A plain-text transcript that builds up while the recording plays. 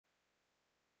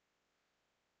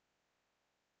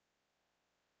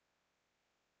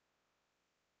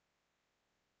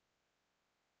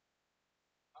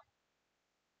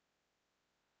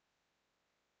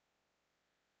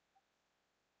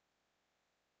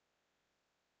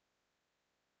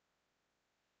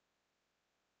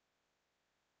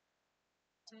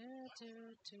Got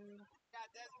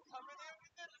that coming in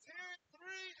with the tier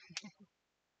 3.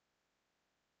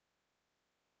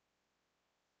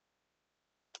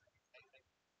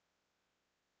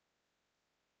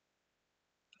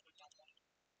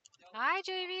 Hi,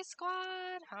 JV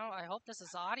Squad. Oh, I hope this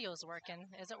audio is working.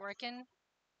 Is it working?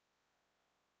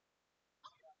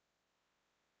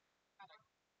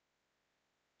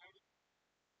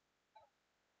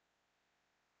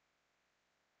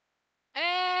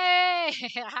 Hey!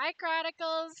 Hi,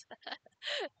 Chronicles.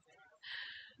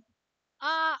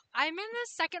 I'm in the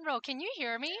second row. Can you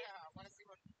hear me?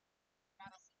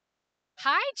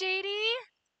 Hi, JD.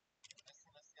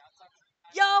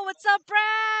 Yo, what's up,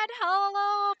 Brad?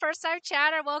 Hello, first time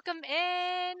chatter. Welcome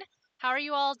in. How are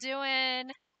you all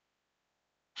doing?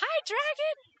 Hi,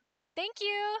 Dragon. Thank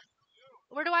you.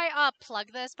 Where do I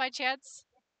plug this by chance?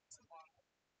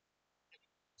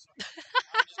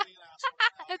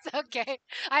 It's okay.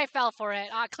 I fell for it.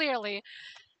 Clearly.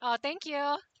 Oh, thank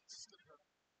you.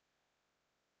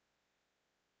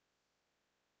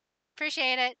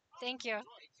 Appreciate it. Thank you.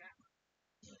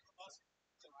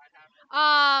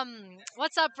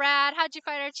 What's up, Brad? How'd you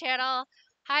find our channel?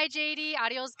 Hi, JD.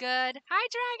 Audio's good. Hi,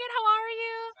 Dragon. How are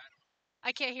you?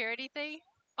 I can't hear anything.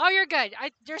 Oh, you're good.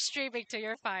 You're streaming too.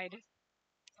 You're fine.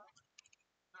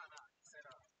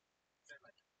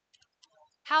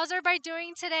 How's everybody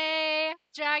doing today?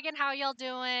 Dragon, how y'all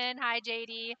doing? Hi,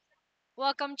 JD.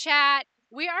 Welcome, chat.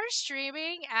 We are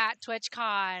streaming at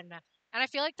Twitchcon, and I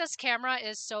feel like this camera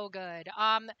is so good.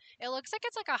 It looks like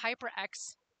it's like a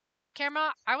HyperX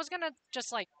camera. I was gonna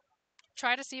just like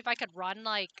try to see if I could run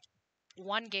like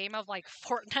one game of like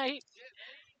Fortnite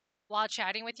while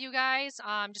chatting with you guys.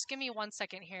 Just give me 1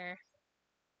 second here.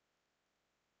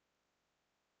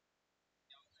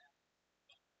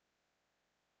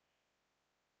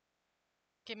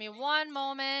 Give me one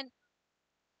moment.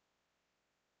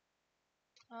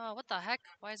 Oh, what the heck?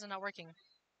 Why is it not working?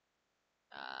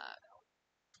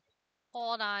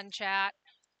 Hold on, chat.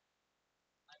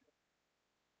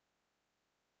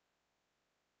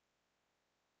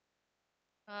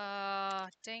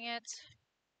 Dang it.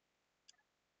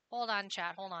 Hold on,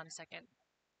 chat. Hold on a second.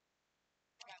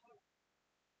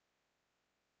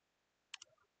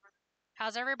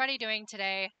 How's everybody doing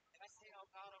today?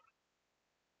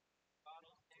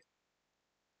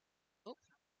 Oop.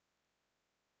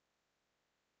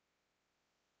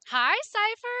 Hi,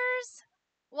 Cyphers!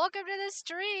 Welcome to the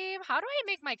stream. How do I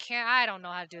make my I don't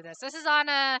know how to do this. This is on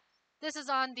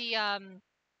the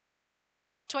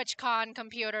Twitchcon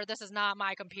computer. This is not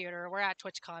my computer. We're at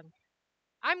Twitchcon.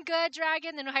 I'm good,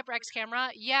 Dragon. The new HyperX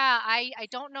camera. Yeah, I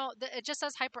don't know. It just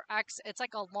says HyperX. It's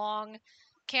like a long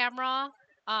camera,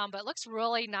 but it looks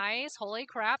really nice. Holy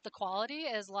crap, the quality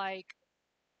is like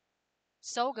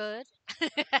so good.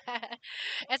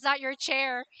 It's not your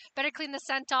chair. Better clean the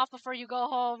scent off before you go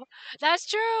home. That's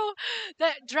true.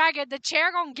 The Dragon, the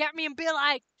chair gonna get me and be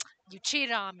like, you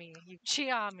cheated on me. You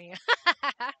cheated on me.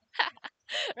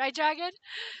 Right, Dragon?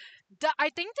 I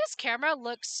think this camera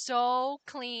looks so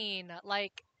clean.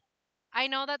 Like, I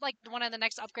know that like one of the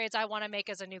next upgrades I want to make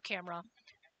is a new camera.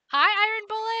 Hi, Iron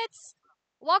Bullets.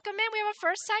 Welcome in. We have a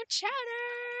first time chatter.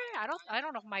 I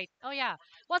don't know if my. Oh yeah.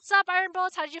 What's up, Iron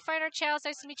Bullets? How did you find our channel? It's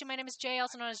nice to meet you. My name is Jay,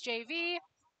 also known as JV.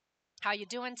 How you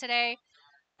doing today?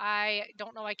 I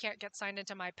don't know. I can't get signed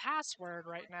into my password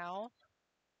right now.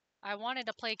 I wanted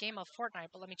to play a game of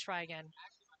Fortnite, but let me try again.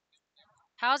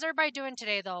 How's everybody doing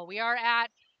today, though? We are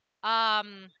at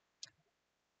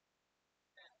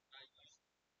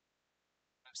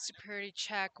security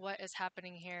check. What is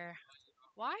happening here?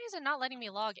 Why is it not letting me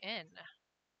log in?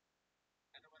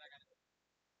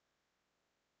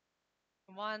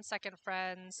 1 second,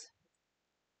 friends.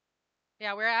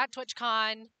 Yeah, we're at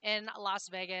TwitchCon in Las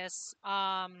Vegas.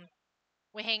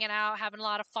 We're hanging out, having a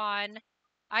lot of fun.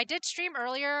 I did stream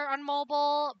earlier on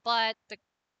mobile, but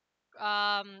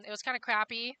it was kind of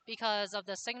crappy because of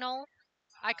the signal.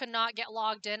 I could not get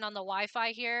logged in on the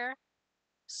Wi-Fi here,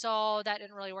 so that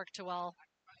didn't really work too well.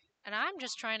 And I'm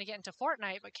just trying to get into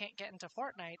Fortnite, but can't get into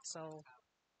Fortnite, so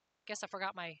guess I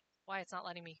forgot why it's not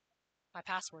letting me my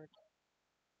password.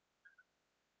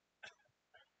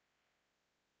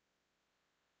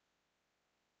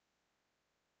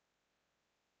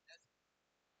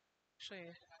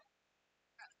 Actually,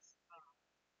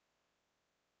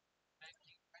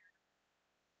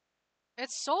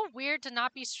 it's so weird to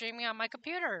not be streaming on my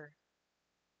computer.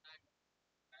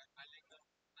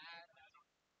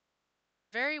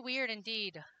 Very weird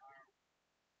indeed.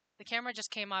 The camera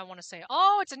just came on, I want to say.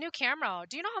 Oh, it's a new camera.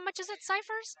 Do you know how much is it,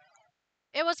 Cyphers?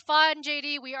 It was fun,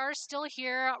 JD. We are still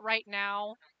here right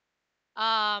now.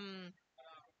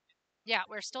 Yeah,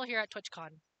 we're still here at TwitchCon.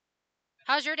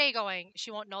 How's your day going?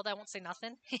 She won't know that. I won't say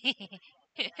nothing.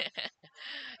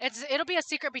 It'll be a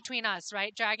secret between us,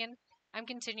 right, Dragon? I'm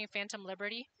continuing Phantom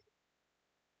Liberty.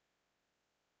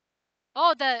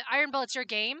 Oh, the Iron Bullet's your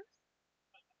game?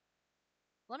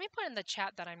 Let me put in the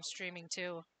chat that I'm streaming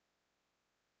too.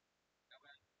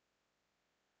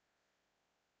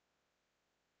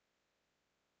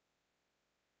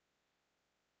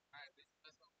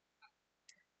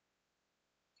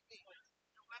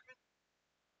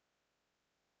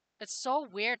 It's so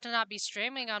weird to not be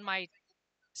streaming on my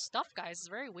stuff, guys. It's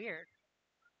very weird.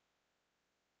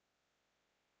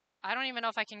 I don't even know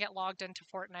if I can get logged into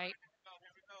Fortnite.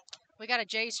 We got a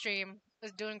J stream.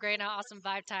 Is doing great now. Awesome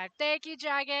vibe time. Thank you,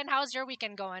 Dragon. How's your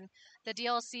weekend going? The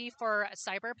DLC for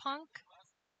Cyberpunk?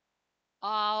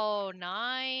 Oh,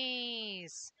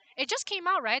 nice. It just came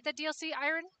out, right? The DLC,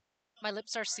 Iron? My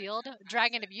lips are sealed.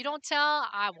 Dragon, if you don't tell,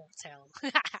 I won't tell. Hi,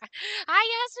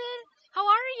 Yasmin. How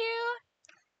are you?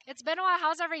 It's been a while.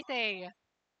 How's everything?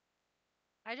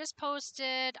 I just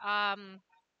posted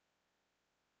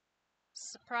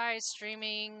surprise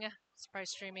streaming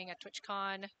at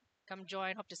TwitchCon. Come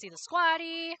join. Hope to see the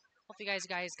squatty. Hope you guys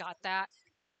got that.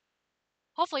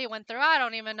 Hopefully it went through. I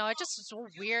don't even know. It's just so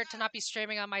weird to not be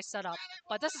streaming on my setup.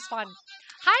 But this is fun.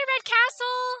 Hi, Red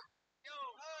Castle.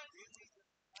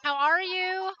 How are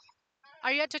you?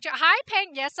 Are you at Twitch? Hi,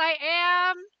 Peng. Yes, I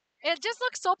am. It just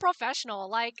looks so professional.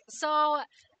 Like, so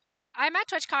I'm at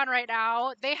TwitchCon right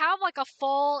now. They have like a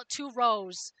full 2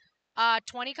 rows.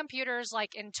 20 computers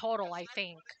like in total, I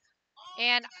think.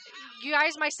 And you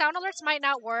guys, my sound alerts might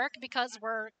not work because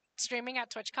we're streaming at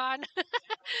TwitchCon.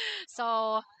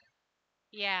 So,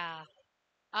 yeah.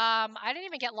 I didn't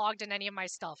even get logged in any of my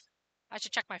stuff. I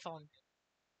should check my phone.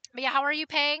 But yeah, how are you,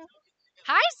 Peng?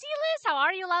 Hi, Sealess. How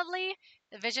are you, lovely?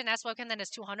 The Vision S webcam then is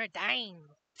 200. Dang.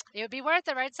 It would be worth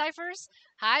it, right, Cyphers?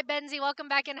 Hi, Benzie. Welcome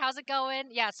back in. How's it going?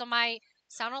 Yeah, so my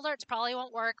sound alerts probably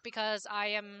won't work because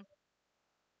I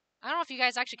don't know if you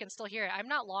guys actually can still hear it. I'm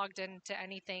not logged into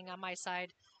anything on my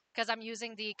side because I'm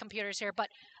using the computers here. But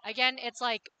again, it's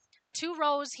like 2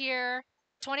 rows here,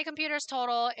 20 computers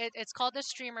total. It's called the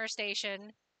Streamer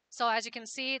Station. So as you can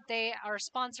see, they are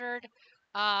sponsored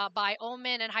by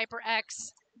Omen and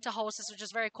HyperX to host this, which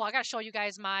is very cool. I gotta show you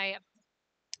guys my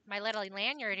little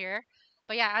lanyard here.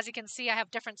 But yeah, as you can see, I have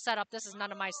different setup. This is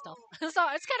none of my stuff. So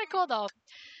it's kind of cool though.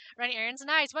 Running errands,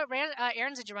 nice. What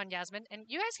errands did you run, Yasmin? And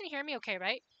you guys can hear me okay,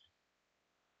 right?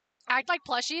 Act like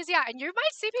plushies, yeah. And you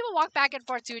might see people walk back and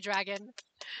forth too, Dragon.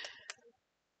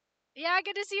 Yeah,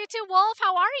 good to see you too, Wolf.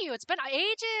 How are you? It's been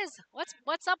ages.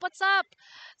 What's up? What's up?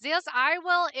 Zeus, I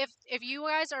will if you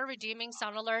guys are redeeming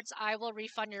sound alerts, I will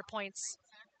refund your points.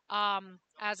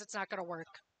 As it's not gonna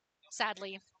work.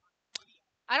 Sadly.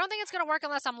 I don't think it's gonna work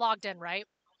unless I'm logged in, right?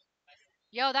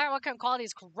 Yo, that webcam quality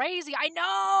is crazy. I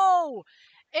know!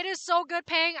 It is so good,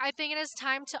 Pang. I think it is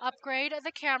time to upgrade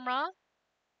the camera.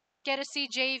 Get to see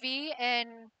JV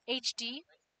in HD.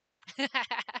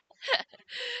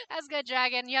 That's good,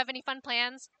 Dragon. You have any fun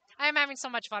plans? I'm having so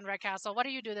much fun, Red Castle. What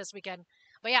do you do this weekend?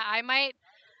 But yeah, I might.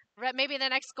 Maybe the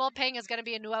next gold ping is going to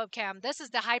be a new webcam. This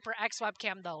is the HyperX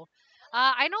webcam, though.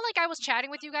 I know, like, I was chatting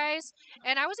with you guys,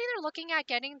 and I was either looking at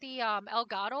getting the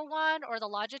Elgato one, or the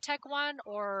Logitech one,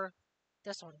 or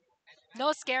this one.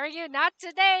 No scaring you? Not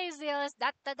today, Zealous.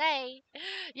 Not today.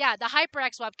 Yeah, the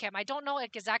HyperX webcam. I don't know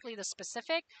exactly the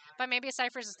specific, but maybe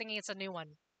Cyphers is thinking it's a new one.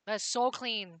 That's so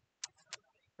clean,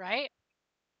 right?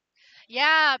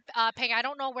 Yeah, Ping, I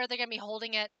don't know where they're going to be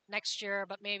holding it next year,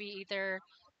 but maybe either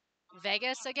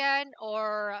Vegas again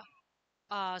or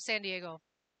San Diego.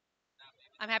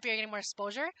 I'm happy you're getting more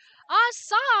exposure.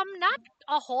 Some, not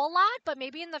a whole lot, but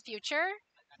maybe in the future.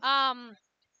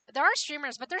 There are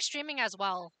streamers, but they're streaming as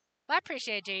well. But I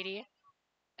appreciate it, JD.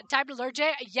 Time to learn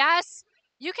J. Yes,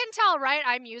 you can tell, right?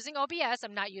 I'm using OBS.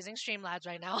 I'm not using Streamlabs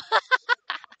right now.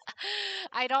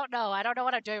 I don't know. I don't know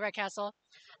what I'm doing, Red Castle.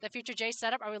 The future J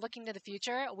setup. Are we looking to the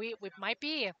future? We might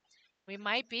be. We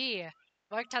might be.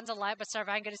 Work tons of live, but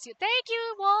surviving. Good to see you. Thank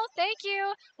you, Wolf. Thank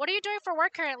you. What are you doing for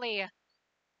work currently?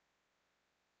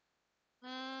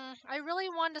 I really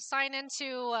want to sign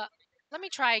into. Let me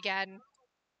try again.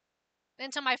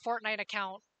 Into my Fortnite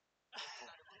account.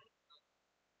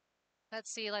 Let's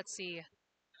see. Let's see.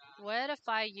 What if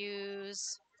I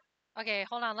use? Okay,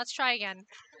 hold on. Let's try again.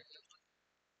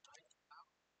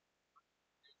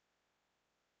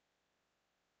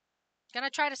 Gonna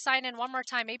try to sign in one more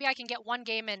time. Maybe I can get one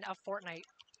game in of Fortnite.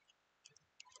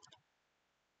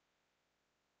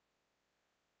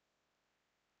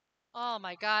 Oh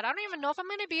my god, I don't even know if I'm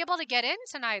gonna be able to get in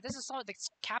tonight. This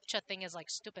CAPTCHA thing is like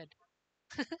stupid.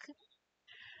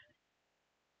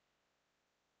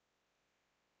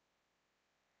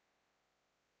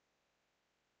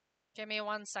 Give me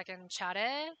 1 second.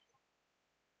 𝒮𝓁𝑒𝒶.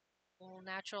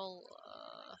 Natural.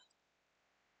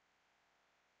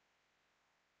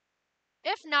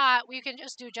 If not, we can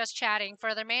just do just chatting.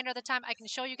 For the remainder of the time, I can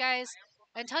show you guys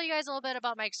and tell you guys a little bit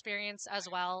about my experience as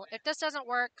well. If this doesn't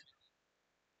work,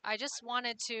 I just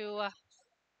wanted to...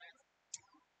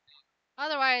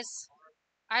 otherwise,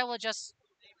 I will just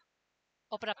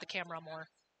open up the camera more.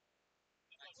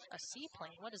 A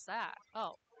seaplane? What is that?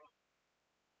 Oh.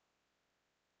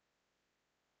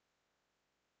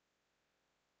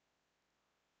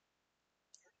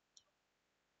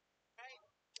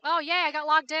 Oh, yeah, I got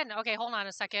logged in. Okay, hold on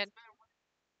a second.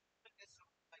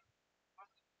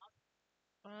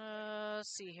 Let's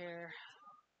see here.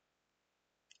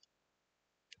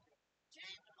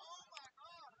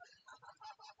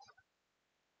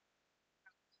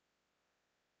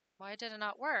 Why did it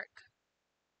not work?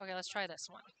 Okay, let's try this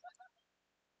one.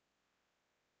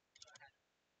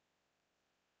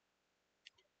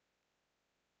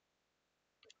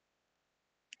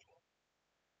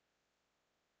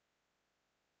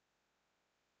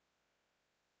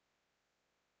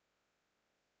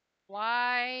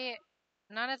 Why?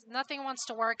 Nothing wants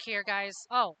to work here, guys.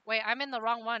 Oh, wait, I'm in the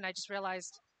wrong one. I just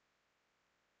realized.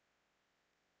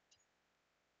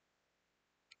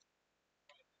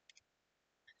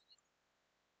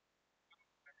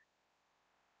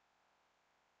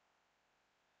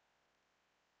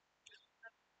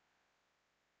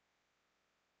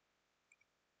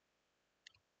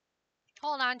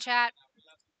 Hold on, chat.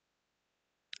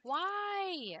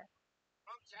 Why?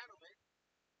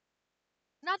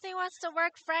 Nothing wants to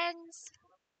work, friends.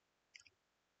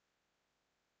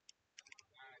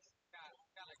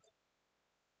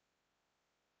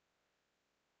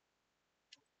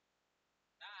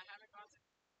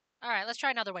 All right, let's try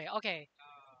another way. Okay.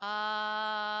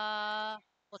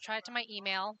 We'll try it to my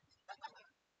email.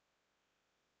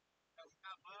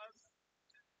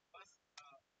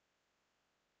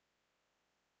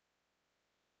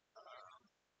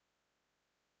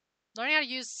 Learning how to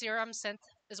use 𝒫𝓁𝒻𝑒𝒶𝓈𝑒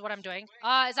is what I'm doing.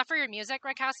 Is that for your music,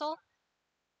 Red Castle?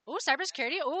 Ooh,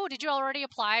 cybersecurity. Ooh, did you already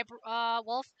apply,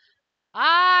 Wolf?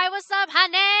 Hi, what's up,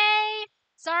 honey?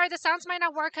 Sorry, the sounds might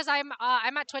not work because I'm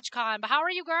at Twitchcon. But how are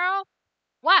you, girl?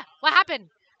 What? What happened?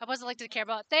 I wasn't like to care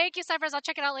about. Thank you, Cyphers. I'll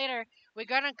check it out later. We're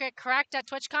gonna get correct at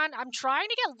Twitchcon. I'm trying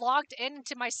to get logged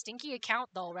into my stinky account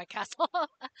though, Red Castle. Honey,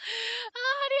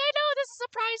 I know this is a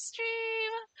surprise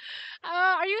stream.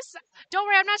 Are you? Don't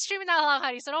worry, I'm not streaming that long,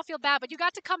 honey. So don't feel bad. But you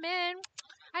got to come in.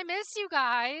 I miss you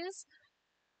guys.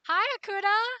 Hi,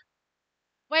 Akuda.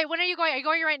 Wait, when are you going? Are you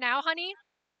going right now, honey?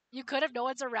 You could if no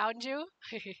one's around you.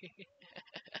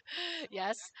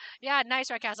 Yes. Yeah,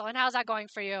 nice, Red Castle. And how's that going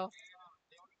for you?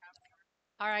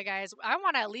 Alright, guys. I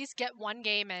want to at least get one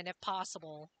game in, if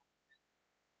possible.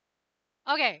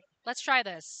 Okay, let's try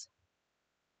this.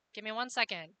 Give me 1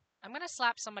 second. I'm gonna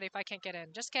slap somebody if I can't get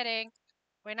in. Just kidding.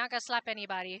 We're not gonna slap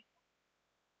anybody.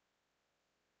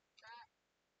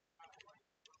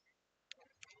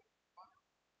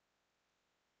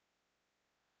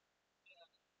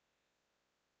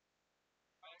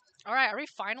 Alright, are we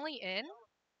finally in?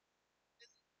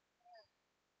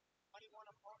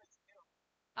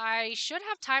 I should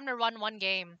have time to run one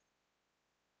game.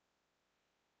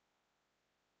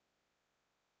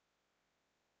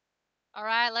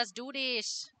 Alright, let's do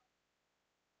this.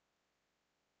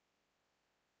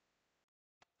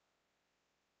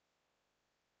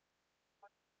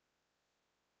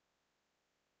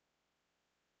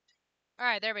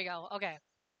 Alright, there we go. Okay.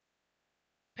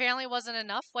 Apparently wasn't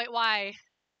enough. Wait, why?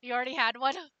 You already had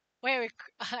one? Wait,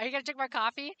 are you gonna drink more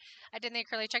coffee? I didn't think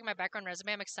Curly check my background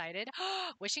resume. I'm excited.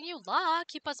 Wishing you luck.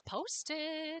 Keep us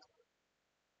posted.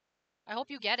 I hope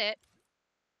you get it.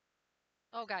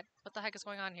 Oh god, what the heck is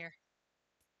going on here?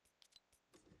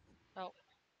 Oh.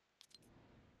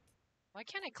 Why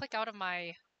can't I click out of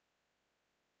my...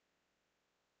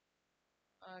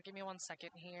 give me 1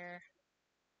 second here.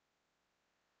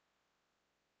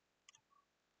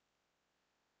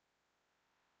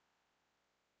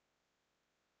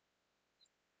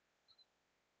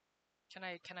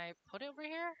 Can I put it over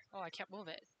here? Oh, I can't move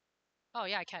it. Oh,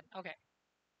 yeah, I can. Okay.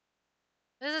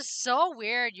 This is so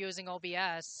weird using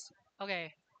OBS.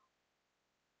 Okay.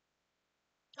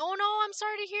 Oh no, I'm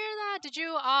sorry to hear that. Did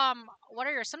you, what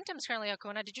are your symptoms currently,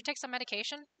 Akuna? Did you take some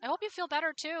medication? I hope you feel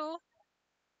better too.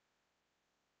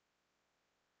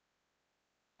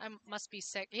 I must be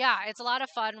sick. Yeah, it's a lot of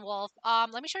fun, Wolf.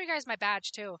 Let me show you guys my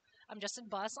badge too. I'm just in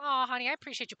bus. Oh, honey, I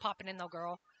appreciate you popping in though,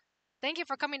 girl. Thank you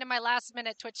for coming to my last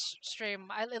minute Twitch stream.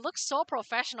 It looks so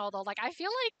professional though. Like I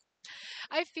feel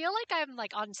like I'm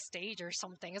like on stage or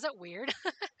something. Is it weird?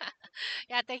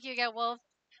 Yeah, thank you again, Wolf.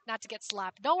 not to get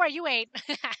slapped. Don't worry, you ain't.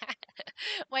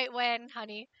 Wait, when,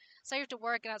 honey? So you have to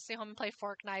work and not stay home and play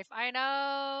Fork Knife. I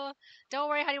know. Don't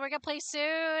worry, honey. We're gonna play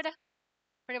soon.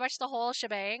 Pretty much the whole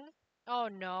shebang. Oh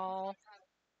no.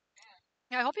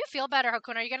 Yeah, I hope you feel better,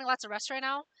 Hakuna. Are you getting lots of rest right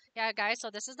now? Yeah, guys. So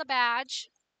this is the badge.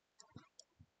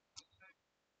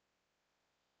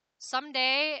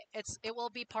 Someday it will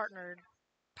be partnered.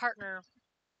 Partner.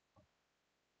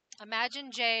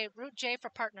 Imagine J, root J for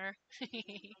partner.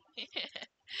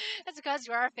 That's because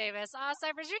you are famous. Aw,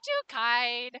 Cyphers, you're too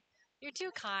kind. You're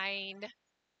too kind.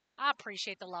 I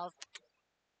appreciate the love.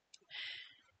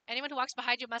 Anyone who walks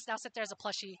behind you must now sit there as a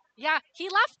plushie. Yeah, he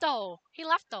left though. He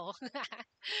left though.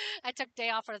 I took day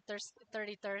off for the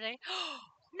 30 Thursday.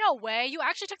 No way. You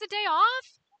actually took the day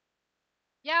off?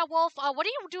 Yeah, Wolf. What do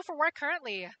you do for work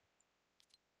currently?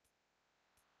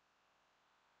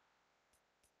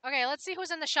 Okay, let's see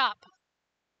who's in the shop.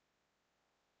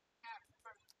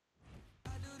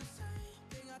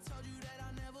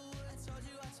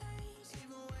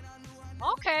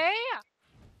 Okay.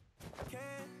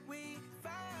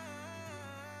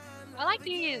 I like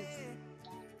these.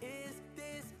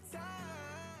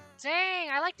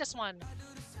 Dang, I like this one.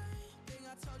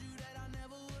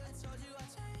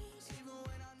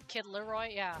 Kid Leroy,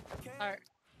 yeah. Alright.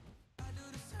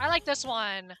 I like this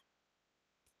one.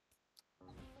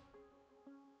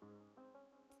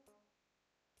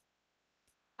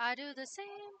 I do the same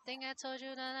thing I told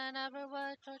you that I never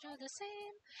would. Told you the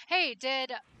same. Hey,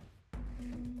 did...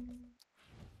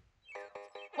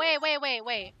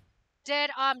 Wait. Did,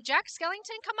 Jack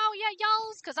Skellington come out yet,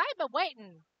 y'alls? Because I've been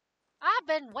waiting. I've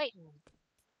been waiting.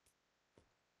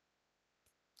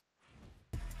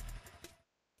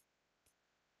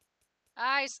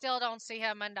 I still don't see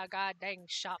him in the goddamn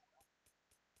shop.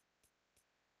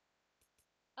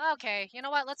 Okay, you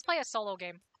know what? Let's play a solo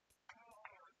game.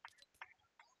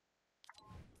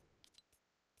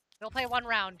 We'll play one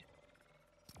round.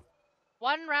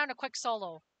 One round, a quick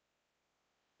solo.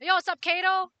 Yo, what's up,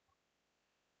 Kato?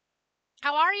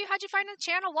 How are you? How'd you find the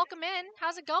channel? Welcome in.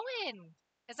 How's it going?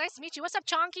 It's nice to meet you. What's up,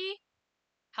 Chonky?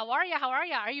 How are ya?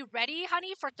 Are you ready,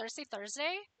 honey, for Thirsty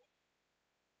Thursday?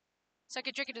 So I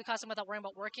could drink into the costume without worrying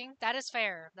about working? That is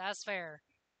fair. That's fair.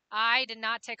 I did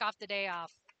not take off the day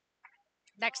off.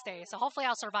 Next day, so hopefully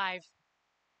I'll survive.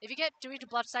 If you get Dewey to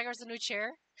Bluff Saggers the new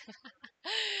chair.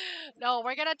 No,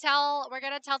 we're gonna tell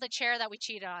the chair that we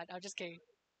cheated on. I'm just kidding.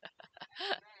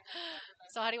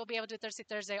 So honey will be able to do Thirsty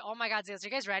Thursday. Oh my god, Zeals, are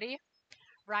you guys ready?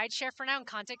 Rideshare for now and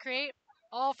content create?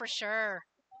 Oh, for sure.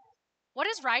 What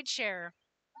is rideshare?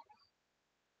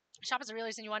 Shop is a real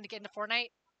reason you wanted to get into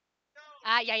Fortnite?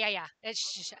 Yeah.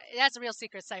 That's a real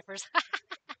secret, Cyphers.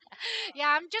 Yeah,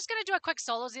 I'm just gonna do a quick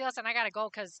solo, Zealous, and I gotta go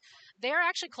because they're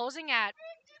actually closing at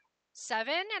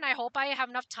 7, and I hope I have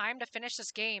enough time to finish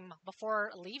this game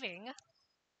before leaving.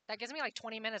 That gives me like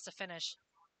 20 minutes to finish.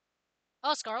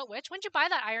 Oh, Scarlet Witch, when'd you buy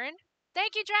that iron?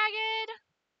 Thank you, Dragon!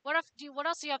 What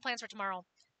else do you have plans for tomorrow?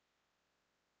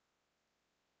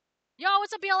 Yo,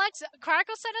 what's up, BLX?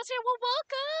 Chronicle sent us here. Well,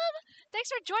 welcome! Thanks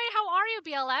for joining. How are you,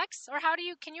 BLX? Or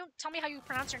can you tell me how you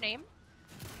pronounce your name?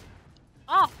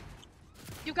 Oh,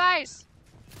 you guys.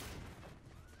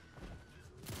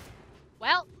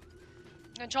 Well,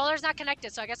 controller's not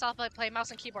connected, so I guess I'll play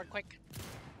mouse and keyboard quick.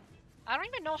 I don't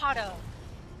even know how to...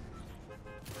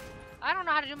 I don't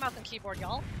know how to do mouse and keyboard,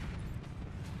 y'all.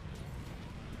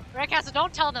 Redcast,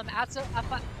 don't tell them.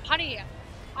 Honey,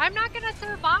 I'm not gonna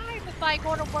survive if I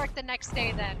go to work the next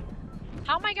day then.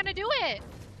 How am I gonna do it?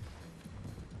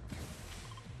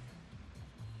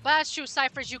 But that's true,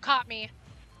 Cyphers, you caught me.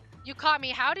 You caught me.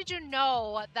 How did you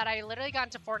know that I literally got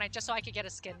into Fortnite just so I could get a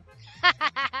skin?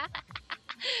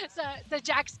 So, the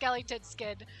Jack Skellington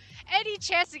skin. Any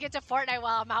chance to get to Fortnite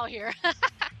while I'm out here.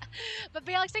 But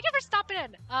Alex, thank you for stopping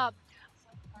in.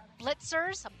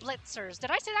 Blitzers?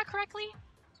 Did I say that correctly?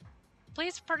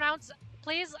 Please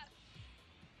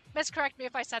miscorrect me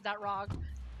if I said that wrong.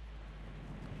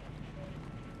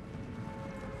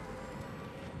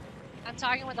 I'm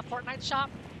talking with the Fortnite shop.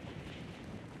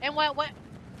 And wait,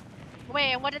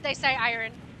 and what did they say,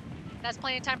 Iron? That's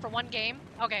plenty of time for one game?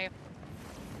 Okay.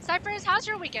 Cyphers, how's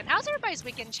your weekend? How's everybody's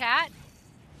weekend, chat?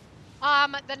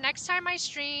 The next time I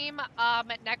stream,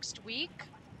 next week,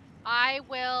 I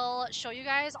will show you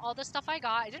guys all the stuff I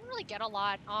got. I didn't really get a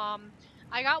lot.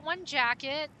 I got one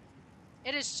jacket.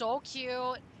 It is so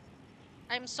cute.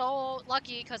 I'm so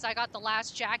lucky because I got the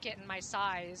last jacket in my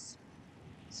size.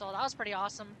 So that was pretty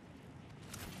awesome.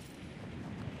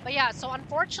 But yeah, so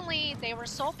unfortunately, they were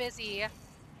so busy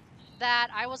that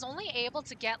I was only able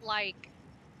to get like,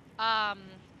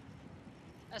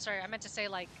 sorry, I meant to say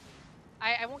like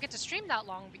I won't get to stream that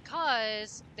long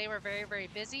because they were very, very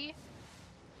busy.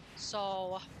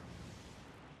 So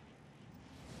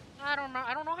I don't know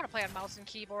how to play on mouse and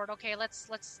keyboard. Okay, let's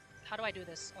how do I do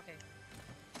this? Okay.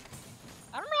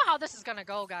 I don't know how this is gonna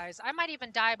go, guys. I might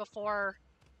even die before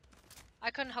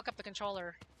I couldn't hook up the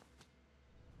controller.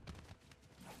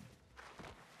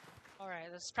 Alright,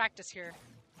 let's practice here.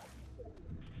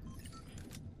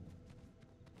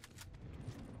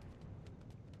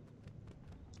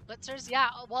 Blitzers, yeah.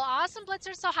 Well, awesome,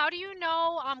 Blitzers. So how do you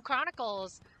know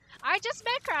Chronicles? I just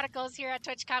met Chronicles here at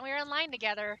TwitchCon. We were in line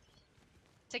together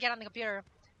to get on the computer.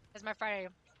 It's my Friday.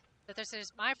 The Thursday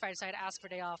is my Friday, so I had to ask for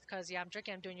day off because, yeah, I'm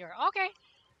drinking, I'm doing your... Okay.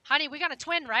 Honey, we got a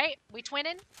twin, right? We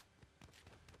twinning?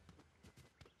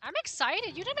 I'm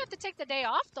excited. You didn't have to take the day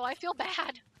off, though. I feel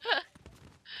bad.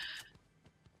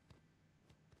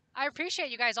 I appreciate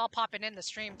you guys all popping in the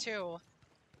stream, too,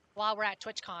 while we're at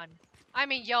TwitchCon. I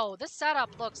mean, yo, this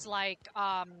setup looks like,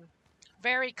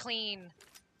 very clean.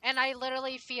 And I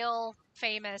literally feel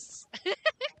famous.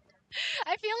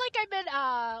 I feel like I'm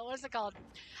in, what's it called?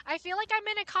 I feel like I'm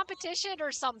in a competition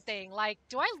or something. Like,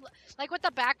 like with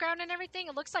the background and everything,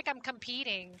 it looks like I'm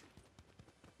competing.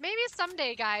 Maybe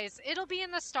someday, guys. It'll be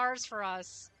in the stars for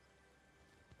us.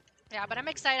 Yeah, but I'm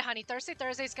excited, honey. Thursday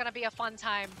is gonna be a fun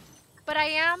time. But I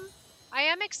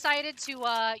am excited to,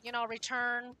 you know,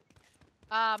 return.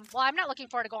 Well, I'm not looking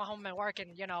forward to going home and working,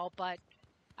 you know, but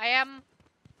I am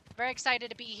very excited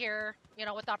to be here, you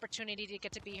know, with the opportunity to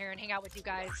get to be here and hang out with you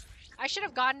guys. I should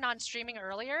have gotten on streaming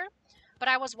earlier, but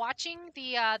I was watching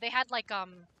the, they had like, a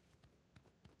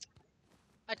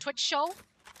Twitch show,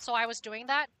 so I was doing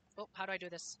that. Oh, how do I do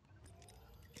this?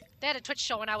 They had a Twitch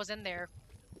show and I was in there.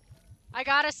 I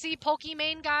got to see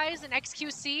Pokimane, guys, in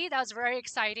XQC. That was very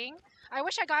exciting. I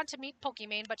wish I got to meet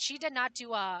Pokimane, but she did not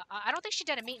do a... I don't think she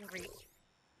did a meet and greet.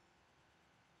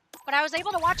 But I was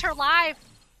able to watch her live.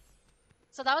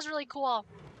 So that was really cool.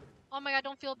 Oh my god,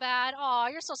 don't feel bad. Oh,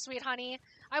 you're so sweet, honey.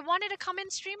 I wanted to come in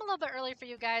stream a little bit early for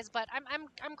you guys, but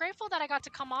I'm grateful that I got to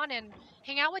come on and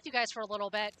hang out with you guys for a little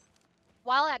bit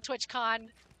while at TwitchCon.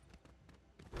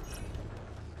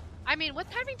 I mean, with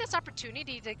having this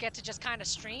opportunity to get to just kind of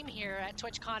stream here at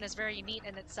TwitchCon is very neat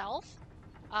in itself.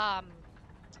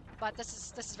 But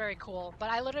this is very cool. But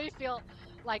I literally feel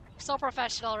like so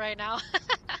professional right now.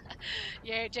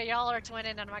 Yeah, Jay, y'all are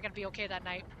twinning, and I'm not gonna be okay that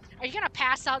night. Are you gonna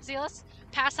pass out, Zealous?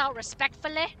 Pass out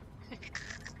respectfully?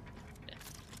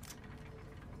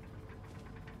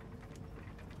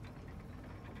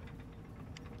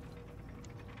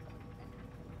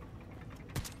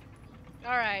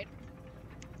 All right.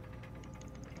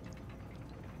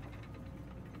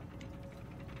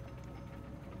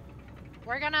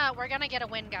 We're gonna get a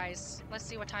win, guys. Let's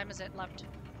see what time is it left.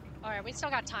 All right, we still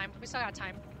got time. We still got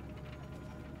time.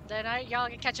 Then y'all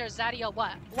can catch our Zaddy or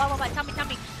what? What? Tell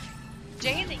me.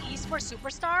 Jay the esports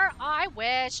superstar? Oh, I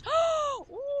wish.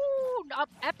 Ooh,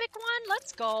 epic one.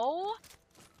 Let's go.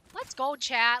 Let's go,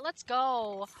 chat. Let's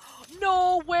go.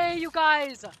 No way, you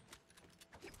guys.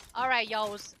 All right,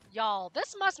 y'all.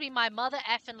 This must be my mother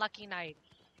effing lucky night.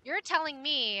 You're telling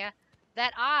me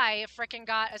that I frickin'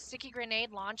 got a sticky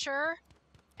grenade launcher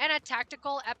and a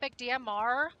tactical epic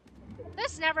DMR?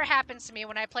 This never happens to me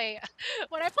when I play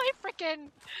frickin'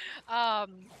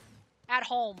 at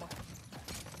home.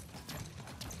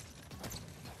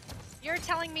 You're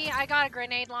telling me I got a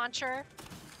grenade launcher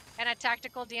and a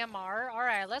tactical DMR?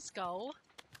 Alright, let's go.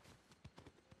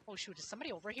 Oh shoot, is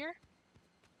somebody over here?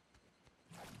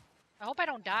 I hope I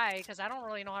don't die, because I don't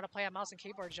really know how to play a mouse and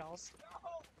keyboard, y'alls.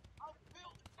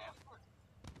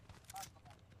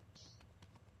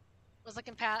 Was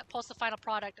looking post the final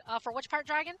product. For which part,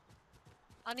 Dragon?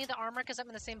 I'll need the armor because I'm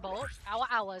in the same boat.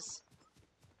 Hours.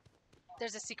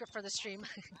 There's a secret for the stream.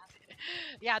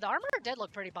 Yeah, the armor did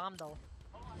look pretty bomb, though.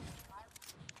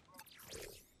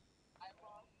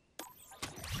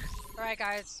 Alright,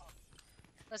 guys.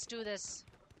 Let's do this.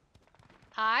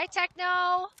 Hi,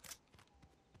 Techno!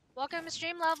 Welcome to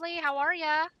stream, lovely. How are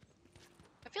ya?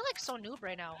 I feel like so noob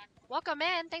right now. Welcome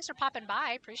in. Thanks for popping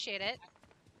by. Appreciate it.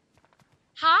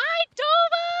 Hi,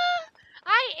 Dova!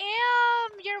 I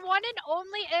am! Your one and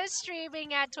only is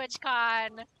streaming at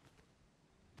TwitchCon.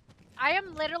 I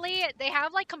am literally... They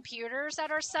have, like, computers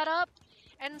that are set up.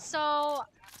 And so,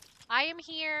 I am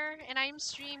here, and I am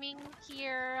streaming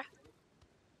here.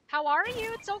 How are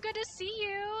you? It's so good to see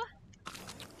you.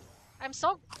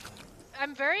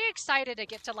 I'm very excited to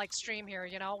get to, like, stream here,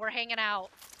 you know? We're hanging out.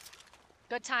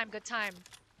 Good time, good time.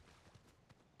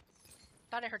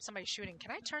 Thought I heard somebody shooting.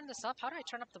 Can I turn this up? How do I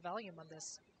turn up the volume on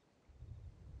this?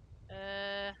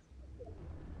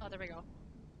 Oh, there we go.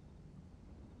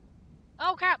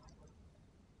 Oh, crap!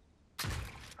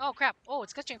 Oh, crap. Oh,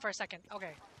 it's glitching for a second.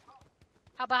 Okay.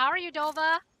 But how are you,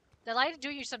 Dova? The light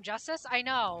do you some justice? I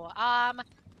know.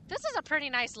 This is a pretty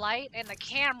nice light, and the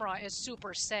camera is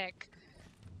super sick.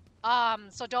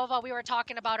 So Dova, we were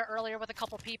talking about it earlier with a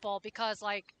couple people because,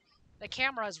 like, the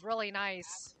camera is really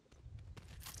nice.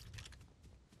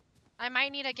 I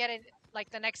might need to get it,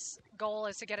 like, the next goal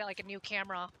is to get it, like, a new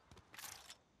camera.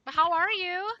 But how are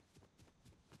you?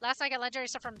 Last night I got legendary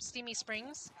stuff from Steamy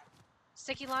Springs.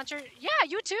 Sticky launcher. Yeah,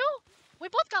 you too? We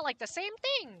both got, like, the same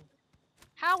thing.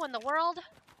 How in the world?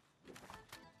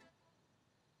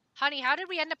 Honey, how did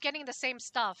we end up getting the same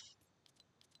stuff?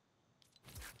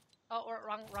 Oh, or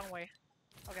wrong way.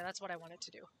 Okay, that's what I wanted to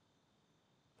do.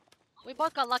 We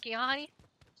both got lucky, huh, honey?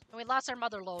 And we lost our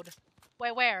mother load.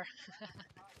 Wait, where?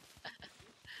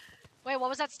 Wait, what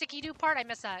was that sticky do part? I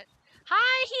missed that.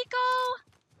 Hi, Hiko!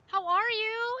 How are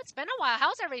you? It's been a while.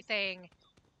 How's everything?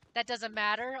 That doesn't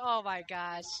matter? Oh my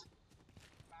gosh.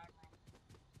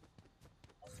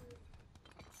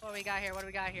 What do we got here? What do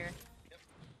we got here?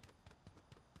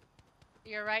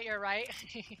 You're right, you're right.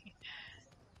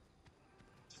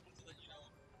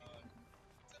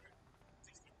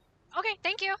 Okay,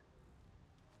 thank you.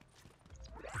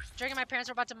 Drinking, my parents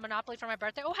were about to Monopoly for my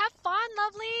birthday. Oh, have fun,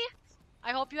 lovely!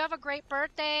 I hope you have a great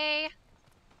birthday.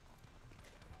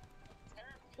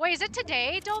 Wait, is it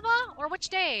today, Dova? Or which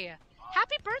day?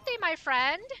 Happy birthday, my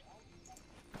friend!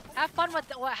 Have fun with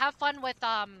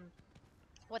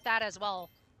that as well.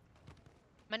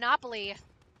 Monopoly.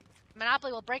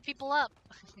 Monopoly will break people up.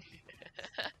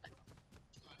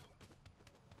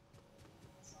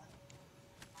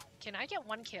 Can I get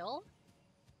one kill?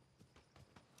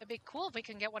 It'd be cool if we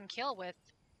can get one kill with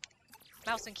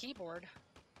mouse and keyboard.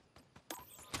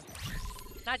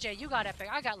 Not Jay, you got epic.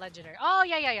 I got legendary. Oh,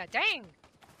 yeah. Dang!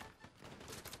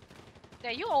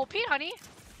 Yeah, you OP, honey.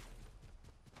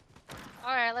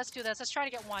 Alright, let's do this. Let's try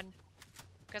to get one.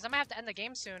 Because I'm gonna have to end the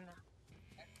game soon.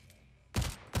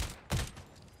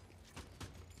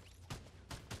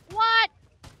 What?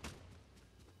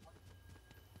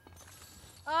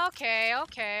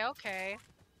 Okay.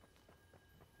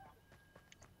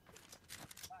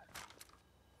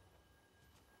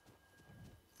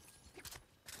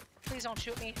 Please don't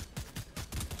shoot me.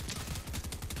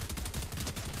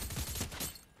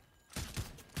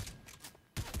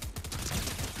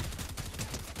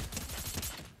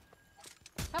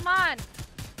 Come on!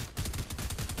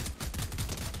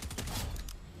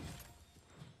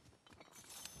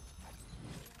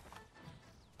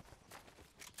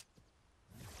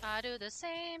 I do the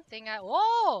same thing.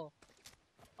 Whoa!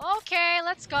 Okay,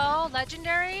 let's go.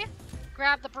 Legendary.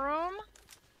 Grab the broom.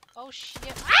 Oh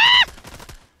shit. Ah!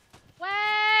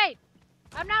 Wait!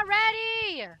 I'm not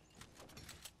ready!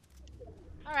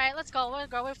 Alright, let's go.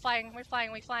 We're flying.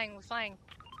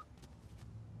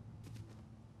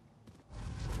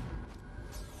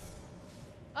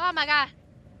 Oh my god.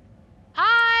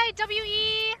 Hi,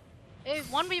 WE!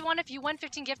 1v1 if you win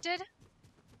 15 gifted?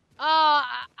 Oh,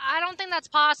 I don't think that's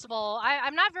possible.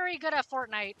 I'm not very good at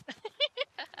Fortnite.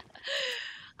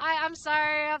 I'm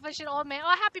sorry if I should old man.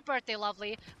 Oh, happy birthday,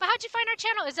 lovely. But how'd you find our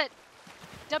channel? Is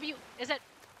it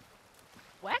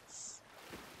Wets?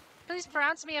 Please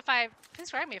correct me if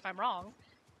I'm wrong.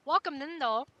 Welcome in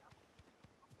though.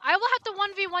 I will have to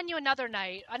 1v1 you another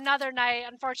night.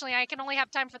 Unfortunately, I can only have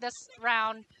time for this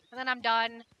round, and then I'm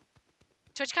done.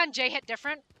 Twitchcon J hit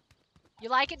different. You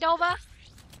like it, Dova?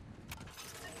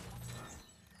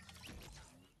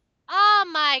 Oh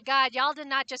my god, y'all did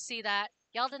not just see that.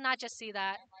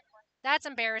 That's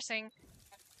embarrassing.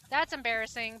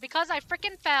 Because I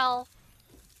freaking fell.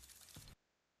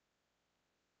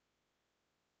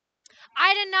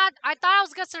 I thought I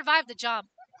was gonna survive the jump.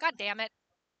 God damn it.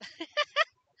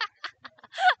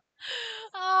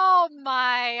 Oh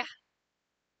my.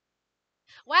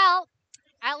 Well,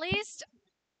 at least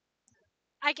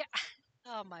I get.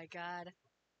 Oh my god.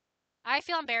 I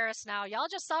feel embarrassed now. Y'all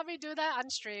just saw me do that on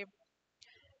stream.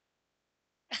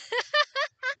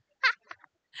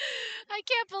 I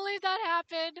can't believe that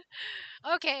happened.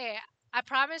 Okay, I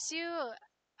promise you,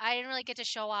 I didn't really get to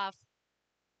show off.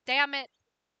 Damn it.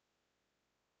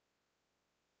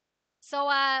 So,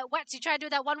 what? You try to do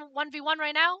that 1v1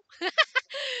 right now?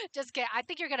 Just kidding. I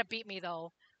think you're gonna beat me,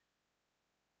 though.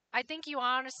 I think you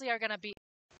honestly are gonna beat me.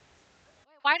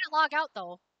 Wait, why did it log out,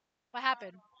 though? What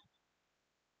happened?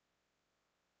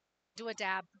 Do a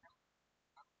dab.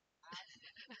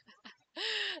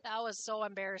 That was so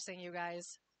embarrassing, you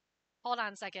guys. Hold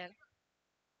on a second.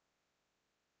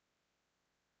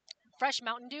 Fresh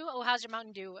Mountain Dew? Oh, how's your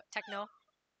Mountain Dew, Techno?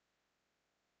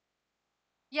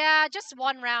 Yeah, just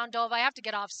one round, Dove. I have to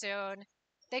get off soon.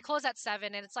 They close at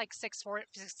 7, and it's like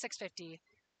 6:50.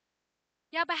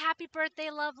 Yeah, but happy birthday,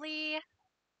 lovely.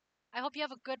 I hope you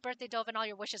have a good birthday, Dove, and all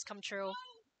your wishes come true.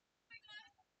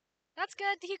 That's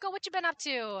good. Hiko, what you been up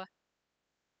to?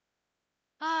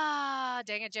 Ah,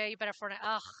 dang it, Jay. You better for it.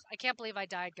 Ugh, I can't believe I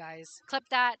died, guys. Clip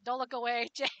that. Don't look away,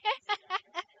 Jay.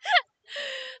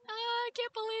 I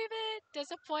can't believe it.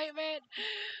 Disappointment.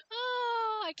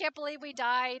 Oh, I can't believe we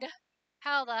died.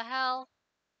 How the hell?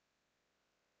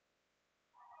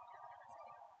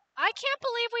 I can't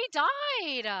believe we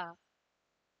died.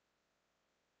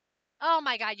 Oh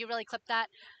my god, you really clipped that?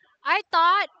 I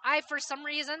for some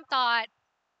reason thought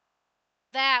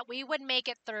that we would make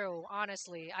it through,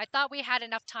 honestly. I thought we had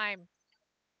enough time.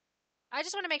 I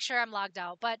just want to make sure I'm logged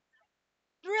out, but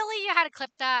really, you had to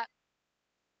clip that?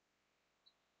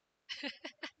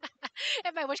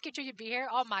 If I wish came true, you'd be here?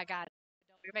 Oh my god.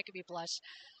 You're making me blush.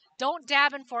 Don't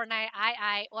dab in Fortnite.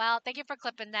 Well, thank you for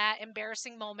clipping that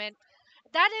embarrassing moment.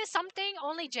 That is something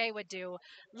only Jay would do.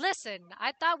 Listen,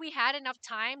 I thought we had enough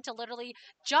time to literally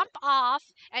jump off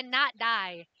and not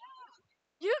die.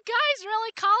 You guys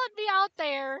really calling me out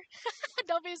there.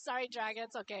 Don't be sorry, Dragon.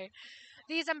 It's okay.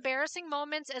 These embarrassing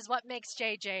moments is what makes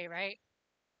JJ, right?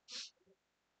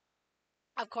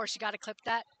 Of course, you gotta clip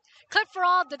that. Clip for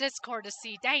all the Discord to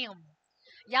see. Damn.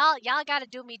 Y'all gotta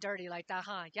do me dirty like that,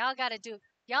 huh? Y'all gotta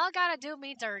do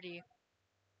me dirty.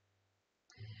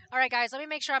 Alright guys, let me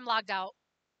make sure I'm logged out.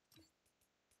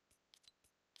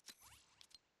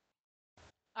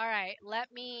 Alright,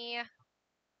 let me...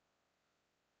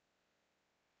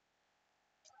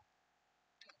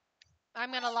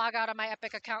 I'm gonna log out of my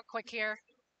Epic account quick here.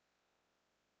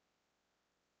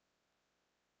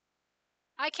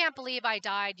 I can't believe I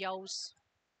died, yos.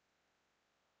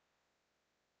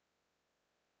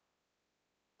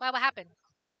 Why, what happened?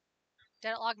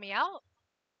 Did it log me out?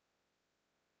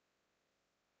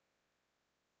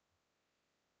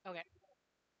 Okay.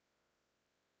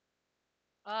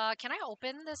 Can I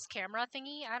open this camera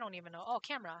thingy? I don't even know. Oh,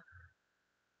 camera.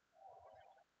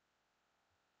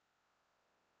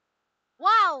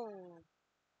 Wow!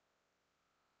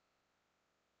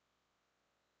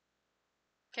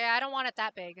 Okay, I don't want it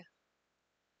that big.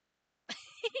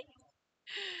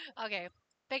 Okay,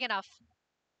 big enough.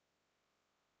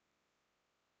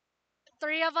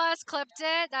 3 of us clipped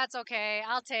it. That's okay.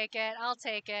 I'll take it. I'll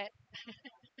take it.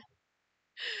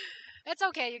 It's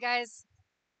okay, you guys.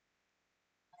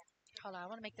 Hold on, I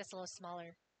want to make this a little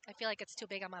smaller. I feel like it's too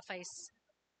big on my face.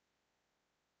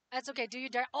 That's okay. Do you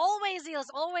dare? Always,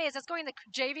 Eels. Always. That's going to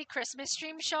JV Christmas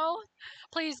stream show.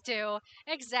 Please do.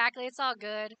 Exactly. It's all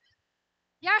good.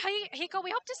 Yeah, Hiko, we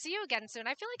hope to see you again soon.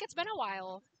 I feel like it's been a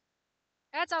while.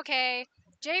 That's okay.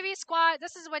 JV Squad.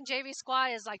 This is when JV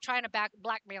Squad is like trying to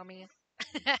blackmail me.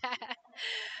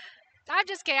 I'm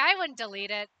just kidding. I wouldn't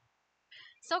delete it.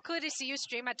 So cool to see you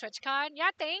stream at TwitchCon.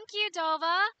 Yeah, thank you,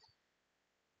 Dova.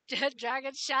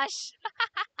 Dragon Shush.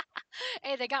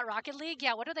 Hey, they got Rocket League?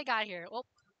 Yeah, what do they got here? Oh,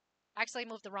 actually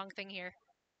moved the wrong thing here.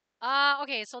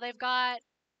 Okay, so they've got...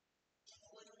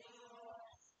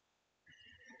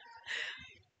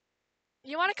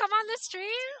 You want to come on the stream?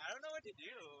 I don't know what to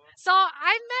do. So,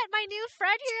 I met my new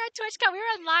friend here at TwitchCon. We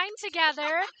were in line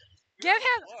together. Give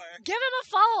him a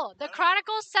follow. The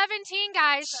Chronicles 17,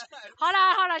 guys. Hold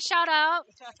on, shout out.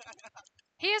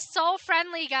 He is so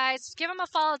friendly, guys. Give him a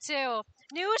follow, too.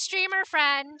 New streamer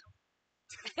friend.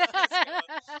 I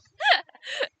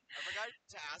forgot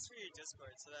to ask for your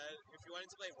Discord so that if you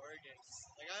wanted to play horror games,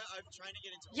 like I'm trying to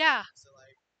get into yeah. Games, so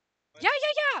like.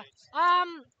 Yeah.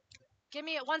 Give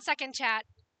me 1 second, chat.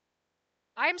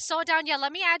 I'm so down. Yeah,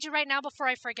 let me add you right now before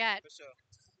I forget. For sure.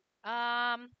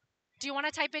 Do you want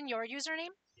to type in your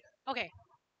username? Yeah. Okay.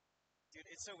 Dude,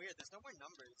 it's so weird. There's no more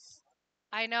numbers.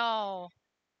 I know.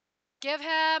 Give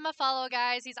him a follow,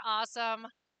 guys. He's awesome.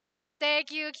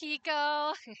 Thank you,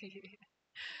 Kiko.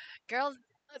 Girls.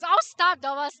 Oh, stop,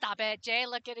 Nova. Stop it. Jay,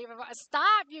 look at even.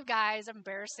 Stop, you guys.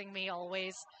 Embarrassing me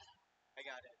always. I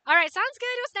got it. All right, sounds good.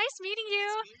 It was nice meeting you.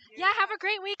 Nice meeting you. Yeah, have a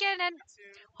great weekend and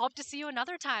hope to see you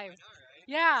another time. I know, right?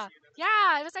 Yeah.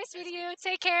 Yeah, it was nice meeting you.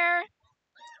 Take care.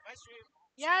 Bye, stream.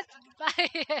 Yeah,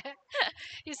 bye.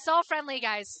 He's so friendly,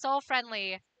 guys. So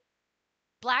friendly.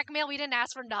 Blackmail, we didn't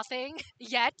ask for nothing.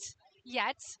 Yet.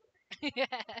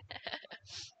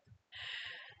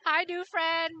 Hi, new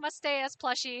friend. Must stay as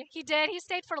plushie. He did. He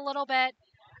stayed for a little bit.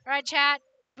 All right, chat.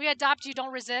 We adopt you.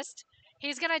 Don't resist.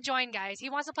 He's going to join, guys. He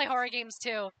wants to play horror games,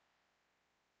 too.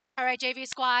 All right, JV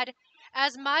Squad.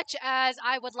 as much as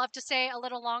I would love to stay a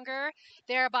little longer,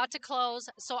 they're about to close,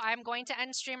 so I'm going to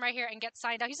end stream right here and get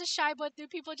signed out. He's a shy but do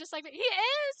people just like me. He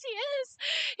is.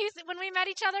 He's when we met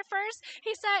each other first,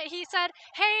 he said,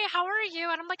 "Hey, how are you?"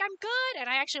 And I'm like, "I'm good." And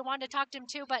I actually wanted to talk to him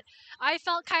too, but I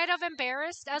felt kind of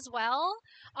embarrassed as well.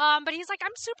 But he's like,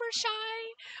 "I'm super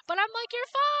shy," but I'm like, "You're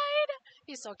fine."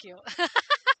 He's so cute.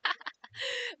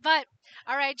 But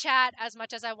all right, chat. As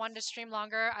much as I wanted to stream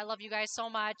longer, I love you guys so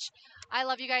much. I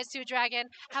love you guys too, Dragon.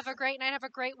 Have a great night. Have a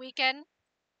great weekend.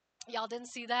 Y'all didn't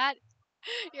see that?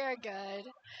 You're good.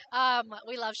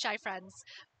 We love shy friends.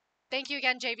 Thank you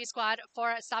again, JV Squad,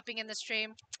 for stopping in the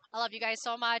stream. I love you guys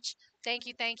so much. Thank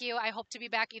you, thank you. I hope to be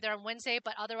back either on Wednesday,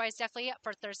 but otherwise definitely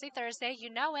for Thursday. You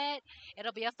know it.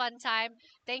 It'll be a fun time.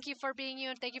 Thank you for being you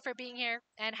and thank you for being here.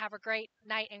 And have a great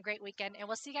night and great weekend. And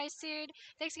we'll see you guys soon.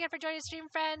 Thanks again for joining the stream,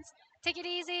 friends. Take it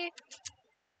easy.